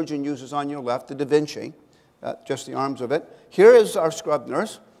that the surgeon uses on your left, the Da Vinci, just the arms of it. Here is our scrub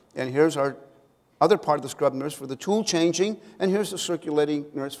nurse, and here's our other part of the scrub nurse for the tool changing, and here's the circulating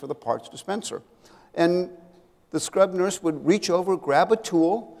nurse for the parts dispenser. And the scrub nurse would reach over, grab a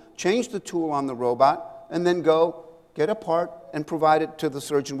tool, change the tool on the robot, and then go get a part and provide it to the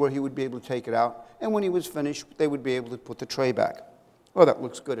surgeon where he would be able to take it out. And when he was finished, they would be able to put the tray back. Well, that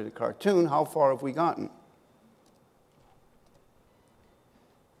looks good in a cartoon. How far have we gotten?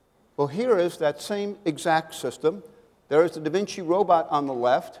 Well, here is that same exact system. There is the Da Vinci robot on the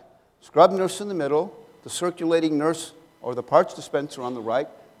left, scrub nurse in the middle, the circulating nurse or the parts dispenser on the right,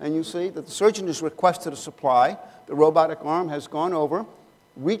 and you see that the surgeon has requested a supply. The robotic arm has gone over,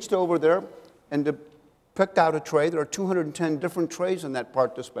 reached over there, and picked out a tray. There are 210 different trays in that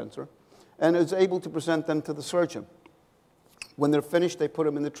part dispenser, and is able to present them to the surgeon. When they're finished, they put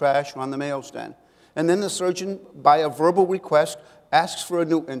them in the trash or on the mail stand. And then the surgeon, by a verbal request, asks for a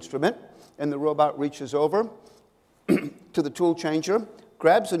new instrument, and the robot reaches over to the tool changer,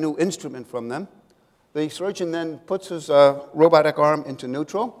 grabs a new instrument from them. The surgeon then puts his robotic arm into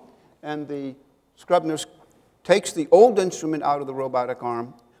neutral, and the scrub nurse takes the old instrument out of the robotic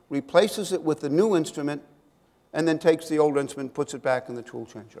arm, replaces it with the new instrument, and then takes the old instrument, puts it back in the tool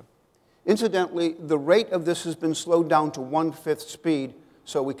changer. Incidentally, the rate of this has been slowed down to 1/5 speed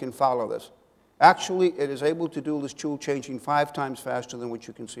so we can follow this. Actually, it is able to do this tool changing 5 times faster than what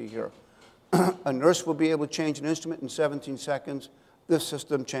you can see here. A nurse will be able to change an instrument in 17 seconds. This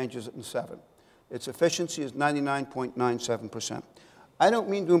system changes it in 7. Its efficiency is 99.97%. I don't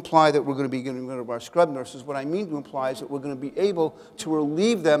mean to imply that we're going to be getting rid of our scrub nurses. What I mean to imply is that we're going to be able to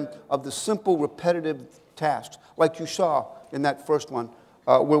relieve them of the simple, repetitive tasks, like you saw in that first one,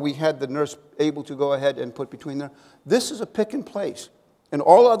 where we had the nurse able to go ahead and put between there. This is a pick and place. And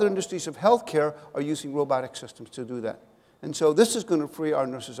all other industries of healthcare are using robotic systems to do that. And so this is going to free our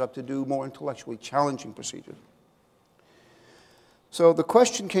nurses up to do more intellectually challenging procedures. So the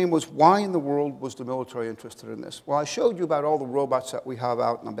question was, why in the world was the military interested in this? Well, I showed you about all the robots that we have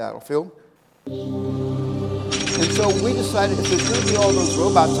out in the battlefield. And so we decided, if there's going to be all those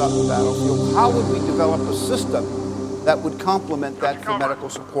robots out in the battlefield, how would we develop a system that would complement that for medical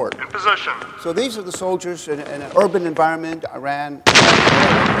support? In position. So these are the soldiers in an urban environment, Iran.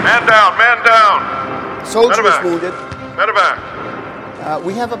 Man down, man down. Soldier is wounded. Medevac.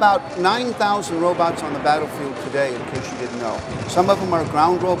 We have about 9,000 robots on the battlefield today, in case you didn't know. Some of them are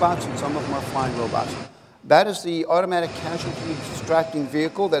ground robots and some of them are flying robots. That is the automatic casualty extracting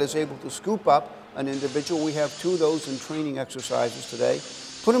vehicle that is able to scoop up an individual. We have 2 of those in training exercises today.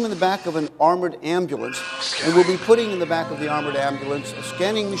 Put them in the back of an armored ambulance, and we'll be putting in the back of the armored ambulance a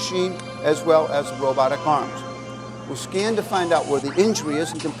scanning machine as well as robotic arms. We'll scan to find out where the injury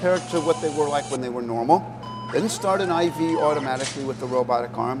is and compare it to what they were like when they were normal. Then start an IV automatically with the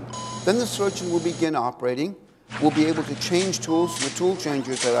robotic arm. Then the surgeon will begin operating. We'll be able to change tools, the tool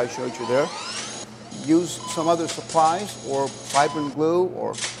changers that I showed you there, use some other supplies or fibrin glue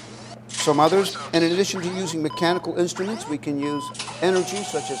or some others. And in addition to using mechanical instruments, we can use energy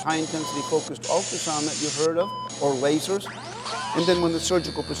such as high-intensity focused ultrasound that you've heard of, or lasers. And then when the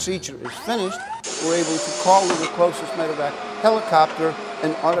surgical procedure is finished, we're able to call in the closest medevac helicopter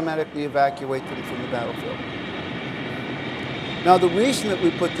and automatically evacuate them from the battlefield. Now, the reason that we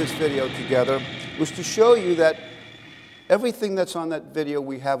put this video together was to show you that everything that's on that video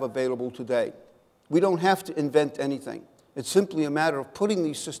we have available today. We don't have to invent anything. It's simply a matter of putting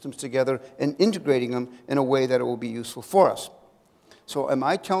these systems together and integrating them in a way that it will be useful for us. So am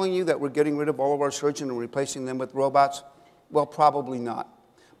I telling you that we're getting rid of all of our surgeons and replacing them with robots? Well, probably not.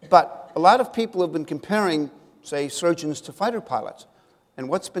 But a lot of people have been comparing, say, surgeons to fighter pilots. And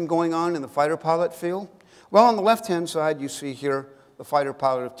what's been going on in the fighter pilot field? Well, on the left-hand side, you see here the fighter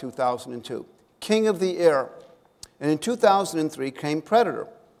pilot of 2002, king of the air. And in 2003 came Predator.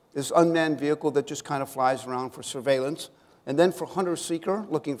 this unmanned vehicle that just kind of flies around for surveillance, and then for hunter-seeker,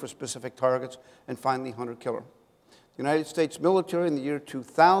 looking for specific targets, and finally hunter-killer. The United States military in the year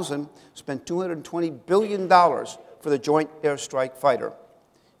 2000 spent $220 billion for the Joint Air Strike Fighter.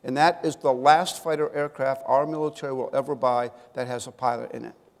 And that is the last fighter aircraft our military will ever buy that has a pilot in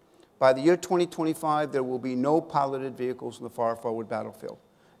it. By the year 2025, there will be no piloted vehicles in the far-forward battlefield.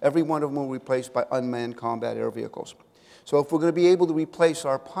 Every one of them will be replaced by unmanned combat air vehicles. So if we're going to be able to replace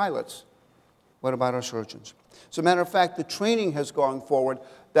our pilots, what about our surgeons? As a matter of fact, the training has gone forward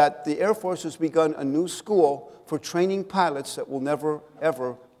that the Air Force has begun a new school for training pilots that will never,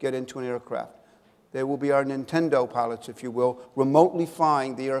 ever get into an aircraft. They will be our Nintendo pilots, if you will, remotely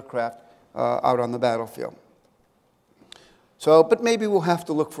flying the aircraft out on the battlefield. So, but maybe we'll have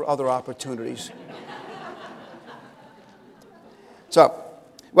to look for other opportunities. So,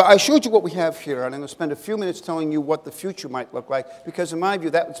 well, I showed you what we have here, and I'm going to spend a few minutes telling you what the future might look like, because in my view,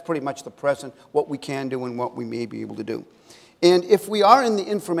 that's pretty much the present, what we can do and what we may be able to do. And if we are in the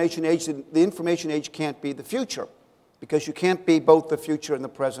information age, the information age can't be the future, because you can't be both the future and the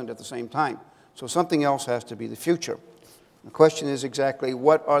present at the same time. So something else has to be the future. The question is exactly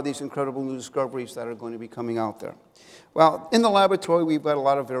what are these incredible new discoveries that are going to be coming out there? Well, in the laboratory, we've got a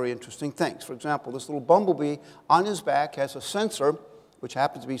lot of very interesting things. For example, this little bumblebee on his back has a sensor, which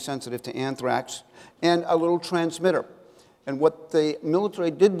happens to be sensitive to anthrax, and a little transmitter. And what the military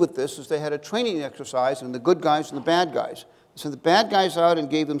did with this is they had a training exercise in the good guys and the bad guys. They sent the bad guys out and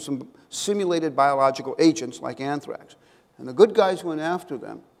gave them some simulated biological agents like anthrax. And the good guys went after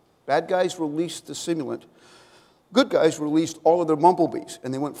them. Bad guys released the simulant. Good guys released all of their bumblebees,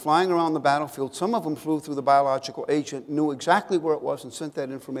 and they went flying around the battlefield. Some of them flew through the biological agent, knew exactly where it was, and sent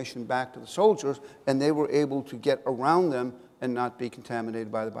that information back to the soldiers, and they were able to get around them and not be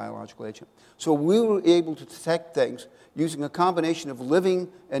contaminated by the biological agent. So we were able to detect things using a combination of living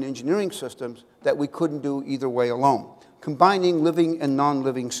and engineering systems that we couldn't do either way alone, combining living and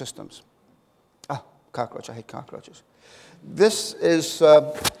non-living systems. Ah, cockroach, I hate cockroaches. This is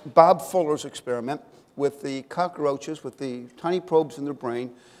Bob Fuller's experiment with the cockroaches, with the tiny probes in their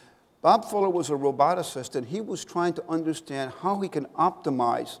brain. Bob Fuller was a roboticist, and he was trying to understand how he can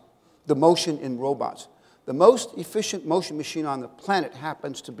optimize the motion in robots. The most efficient motion machine on the planet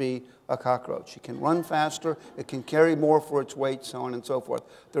happens to be a cockroach. It can run faster, it can carry more for its weight, so on and so forth.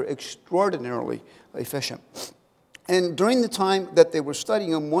 They're extraordinarily efficient. And during the time that they were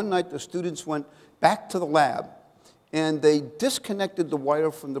studying them, one night the students went back to the lab, and they disconnected the wire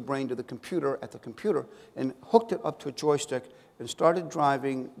from the brain to the computer and hooked it up to a joystick and started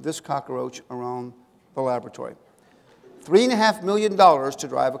driving this cockroach around the laboratory. $3.5 million to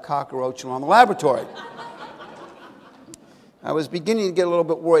drive a cockroach around the laboratory. I was beginning to get a little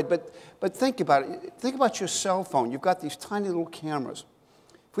bit worried, but think about it. Think about your cell phone. You've got these tiny little cameras.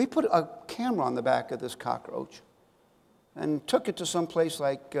 If we put a camera on the back of this cockroach and took it to some place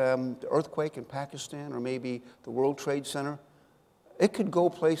like the earthquake in Pakistan or maybe the World Trade Center, it could go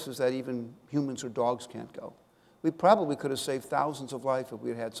places that even humans or dogs can't go. We probably could have saved thousands of lives if we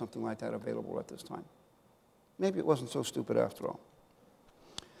had had something like that available at this time. Maybe it wasn't so stupid after all.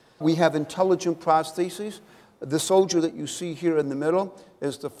 We have intelligent prostheses. The soldier that you see here in the middle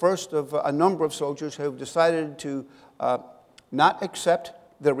is the first of a number of soldiers who have decided to not accept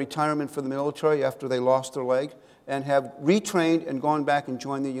their retirement from the military after they lost their leg, and have retrained and gone back and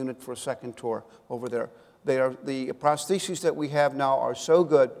joined the unit for a second tour over there. The prostheses that we have now are so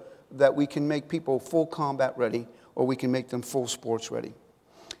good that we can make people full combat ready, or we can make them full sports ready.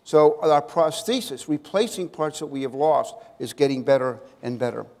 So our prosthesis, replacing parts that we have lost, is getting better and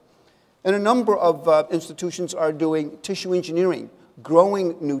better. And a number of institutions are doing tissue engineering,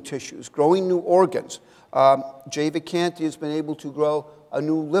 growing new tissues, growing new organs. Jay Vicanti has been able to grow a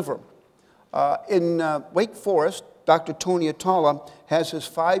new liver. In Wake Forest, Dr. Tony Atala has his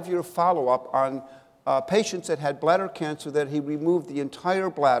 5-year follow-up on patients that had bladder cancer that he removed the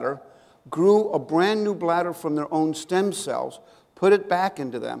entire bladder, grew a brand new bladder from their own stem cells, put it back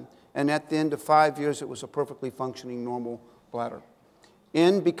into them, and at the end of 5 years, it was a perfectly functioning normal bladder.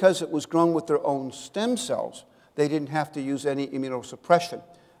 And because it was grown with their own stem cells, they didn't have to use any immunosuppression.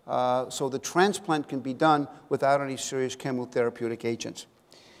 So the transplant can be done without any serious chemotherapeutic agents.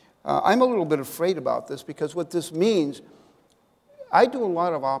 I'm a little bit afraid about this because what this means, I do a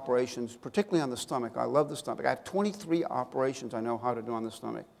lot of operations, particularly on the stomach. I love the stomach. I have 23 operations I know how to do on the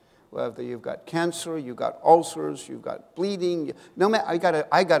stomach. Whether you've got cancer, you've got ulcers, you've got bleeding. No matter,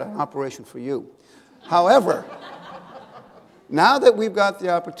 I got an operation for you. However, now that we've got the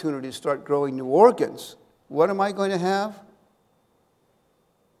opportunity to start growing new organs, what am I going to have?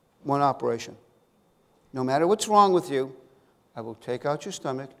 One operation. No matter what's wrong with you, I will take out your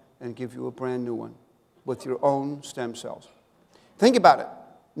stomach, and give you a brand new one with your own stem cells. Think about it.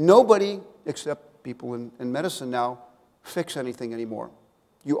 Nobody, except people in medicine now, fix anything anymore.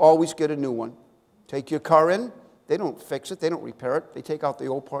 You always get a new one. Take your car in, they don't fix it, they don't repair it. They take out the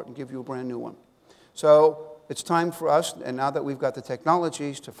old part and give you a brand new one. So it's time for us, and now that we've got the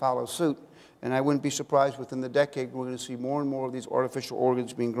technologies, to follow suit. And I wouldn't be surprised within the decade we're going to see more and more of these artificial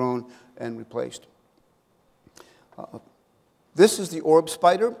organs being grown and replaced. This is the orb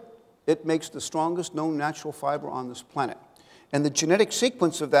spider. It makes the strongest known natural fiber on this planet. And the genetic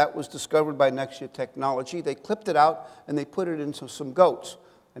sequence of that was discovered by Nexia Technology. They clipped it out and they put it into some goats.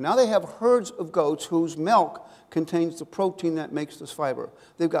 And now they have herds of goats whose milk contains the protein that makes this fiber.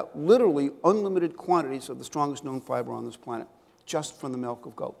 They've got literally unlimited quantities of the strongest known fiber on this planet, just from the milk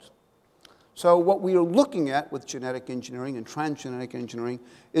of goats. So what we are looking at with genetic engineering and transgenic engineering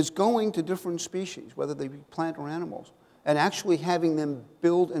is going to different species, whether they be plant or animals, and actually having them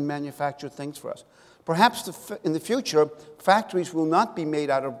build and manufacture things for us. Perhaps in the future, factories will not be made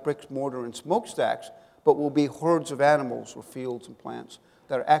out of bricks, mortar, and smokestacks, but will be herds of animals or fields and plants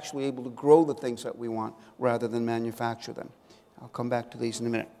that are actually able to grow the things that we want rather than manufacture them. I'll come back to these in a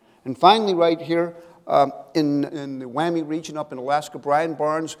minute. And finally, right here, in the Whammy region up in Alaska, Brian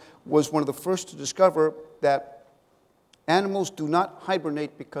Barnes was one of the first to discover that animals do not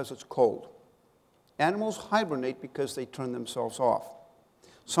hibernate because it's cold. Animals hibernate because they turn themselves off.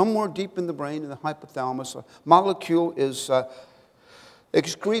 Somewhere deep in the brain, in the hypothalamus, a molecule is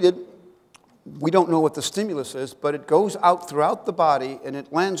excreted. We don't know what the stimulus is, but it goes out throughout the body, and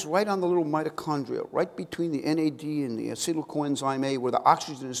it lands right on the little mitochondria, right between the NAD and the acetyl coenzyme A, where the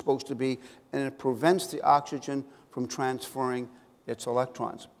oxygen is supposed to be, and it prevents the oxygen from transferring its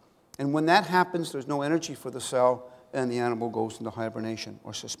electrons. And when that happens, there's no energy for the cell, and the animal goes into hibernation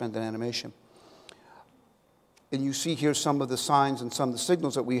or suspended animation. And you see here some of the signs and some of the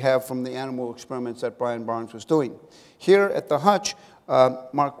signals that we have from the animal experiments that Brian Barnes was doing. Here at the Hutch,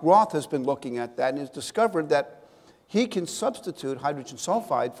 Mark Roth has been looking at that and has discovered that he can substitute hydrogen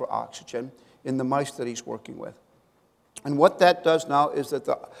sulfide for oxygen in the mice that he's working with. And what that does now is that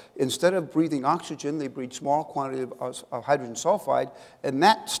instead of breathing oxygen, they breathe small quantity of hydrogen sulfide, and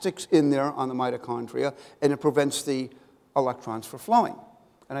that sticks in there on the mitochondria, and it prevents the electrons from flowing.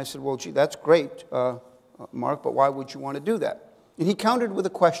 And I said, well, gee, that's great, Mark, but why would you want to do that? And he countered with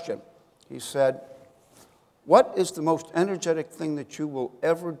a question. He said, what is the most energetic thing that you will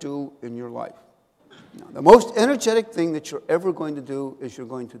ever do in your life? Now, the most energetic thing that you're ever going to do is you're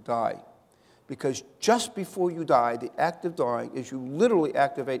going to die. Because just before you die, the act of dying is you literally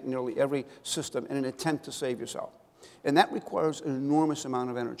activate nearly every system in an attempt to save yourself. And that requires an enormous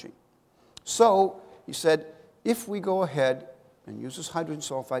amount of energy. So he said, if we go ahead and use this hydrogen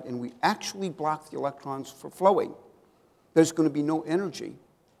sulfide and we actually block the electrons from flowing, there's going to be no energy.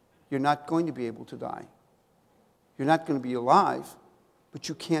 You're not going to be able to die. You're not going to be alive, but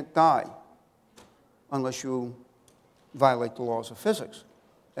you can't die unless you violate the laws of physics.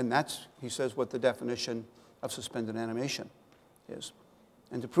 And that's, he says, what the definition of suspended animation is.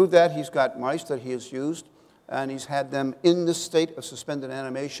 And to prove that, he's got mice that he has used, and he's had them in this state of suspended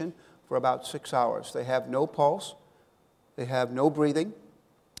animation for about 6 hours. They have no pulse. They have no breathing.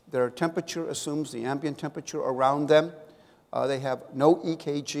 Their temperature assumes the ambient temperature around them. They have no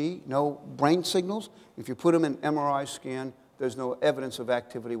EKG, no brain signals. If you put them in an MRI scan, there's no evidence of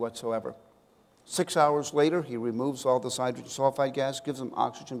activity whatsoever. 6 hours later, he removes all this hydrogen sulfide gas, gives them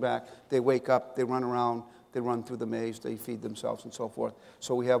oxygen back. They wake up, they run around, they run through the maze, they feed themselves and so forth.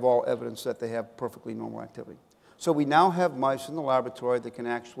 So we have all evidence that they have perfectly normal activity. So we now have mice in the laboratory that can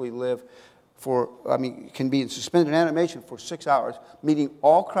actually live can be in suspended animation for 6 hours, meeting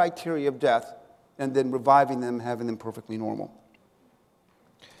all criteria of death, and then reviving them, having them perfectly normal.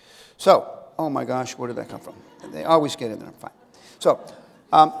 So, oh my gosh, where did that come from? They always get in there, fine. So,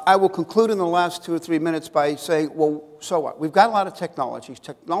 I will conclude in the last 2 or 3 minutes by saying, well, so what? We've got a lot of technologies.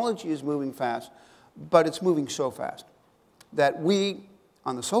 Technology is moving fast, but it's moving so fast that we,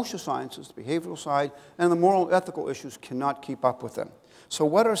 on the social sciences, the behavioral side, and the moral ethical issues cannot keep up with them. So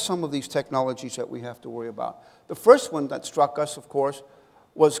what are some of these technologies that we have to worry about? The first one that struck us, of course,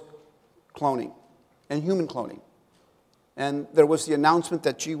 was cloning and human cloning. And there was the announcement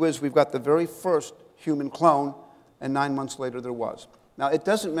that, gee whiz, we've got the very first human clone, and 9 months later there was. Now, it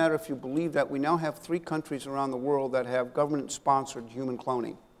doesn't matter if you believe that. We now have 3 countries around the world that have government-sponsored human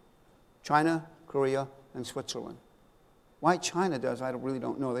cloning: China, Korea, and Switzerland. Why China does, I really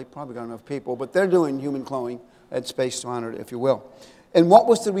don't know. They probably got enough people, but they're doing human cloning. It's based on it, if you will. And what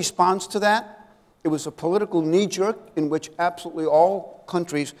was the response to that? It was a political knee-jerk in which absolutely all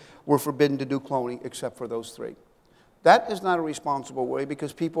countries were forbidden to do cloning except for those 3. That is not a responsible way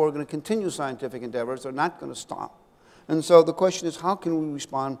because people are going to continue scientific endeavors. They're not going to stop. And so the question is, how can we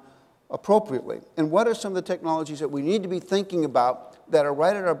respond appropriately? And what are some of the technologies that we need to be thinking about that are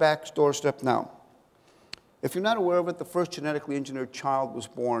right at our back doorstep now? If you're not aware of it, the first genetically engineered child was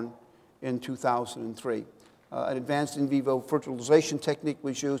born in 2003. An advanced in vivo fertilization technique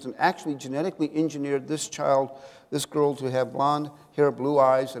was used and actually genetically engineered this child, this girl, to have blonde hair, blue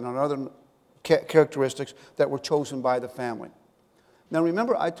eyes, and other characteristics that were chosen by the family. Now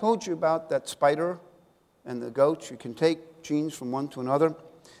remember, I told you about that spider and the goats. You can take genes from one to another.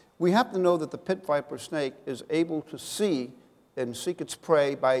 We have to know that the pit viper snake is able to see and seek its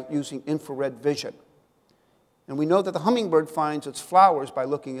prey by using infrared vision. And we know that the hummingbird finds its flowers by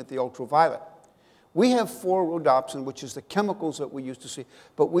looking at the ultraviolet. We have 4 rhodopsin, which is the chemicals that we use to see,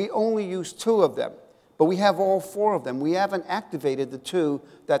 but we only use 2 of them. But we have all 4 of them. We haven't activated the 2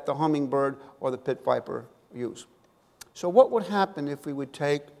 that the hummingbird or the pit viper use. So what would happen if we would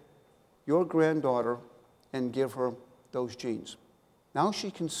take your granddaughter and give her those genes? Now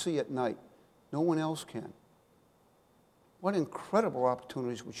she can see at night. No one else can. What incredible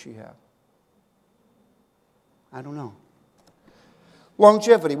opportunities would she have? I don't know.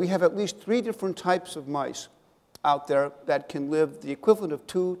 Longevity. We have at least 3 different types of mice out there that can live the equivalent of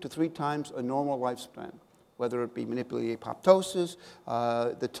 2 to 3 times a normal lifespan, whether it be manipulated apoptosis,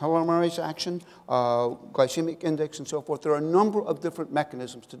 the telomerase action, glycemic index, and so forth. There are a number of different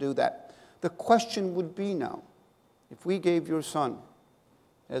mechanisms to do that. The question would be now, if we gave your son,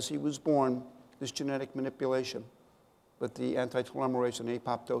 as he was born, this genetic manipulation with the anti-telomerase and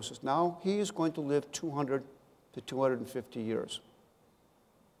apoptosis, now he is going to live 200 to 250 years.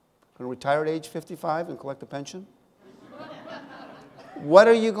 Going to retire at age 55 and collect a pension? What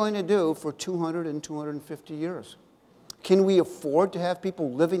are you going to do for 200 and 250 years? Can we afford to have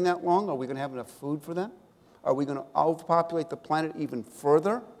people living that long? Are we going to have enough food for them? Are we going to overpopulate the planet even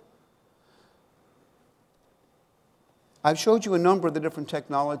further? I've showed you a number of the different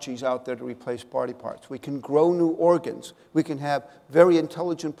technologies out there to replace body parts. We can grow new organs. We can have very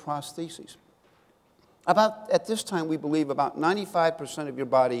intelligent prostheses. At this time, we believe about 95% of your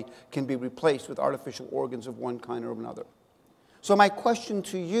body can be replaced with artificial organs of one kind or another. So my question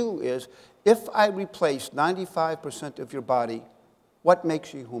to you is, if I replace 95% of your body, what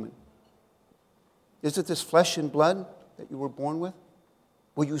makes you human? Is it this flesh and blood that you were born with?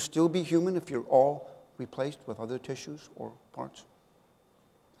 Will you still be human if you're all replaced with other tissues or parts?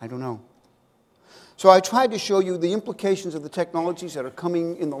 I don't know. So I tried to show you the implications of the technologies that are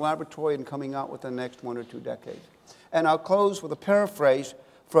coming in the laboratory and coming out within the next 1 or 2 decades. And I'll close with a paraphrase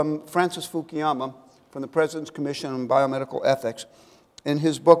from Francis Fukuyama, from the President's Commission on Biomedical Ethics, in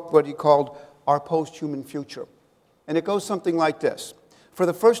his book, what he called Our Post-Human Future. And it goes something like this. For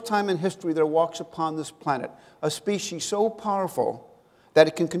the first time in history, there walks upon this planet a species so powerful that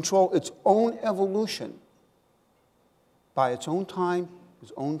it can control its own evolution by its own time,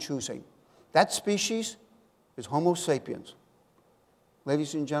 its own choosing. That species is Homo sapiens.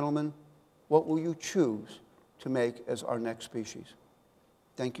 Ladies and gentlemen, what will you choose to make as our next species?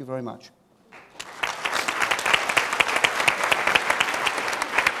 Thank you very much.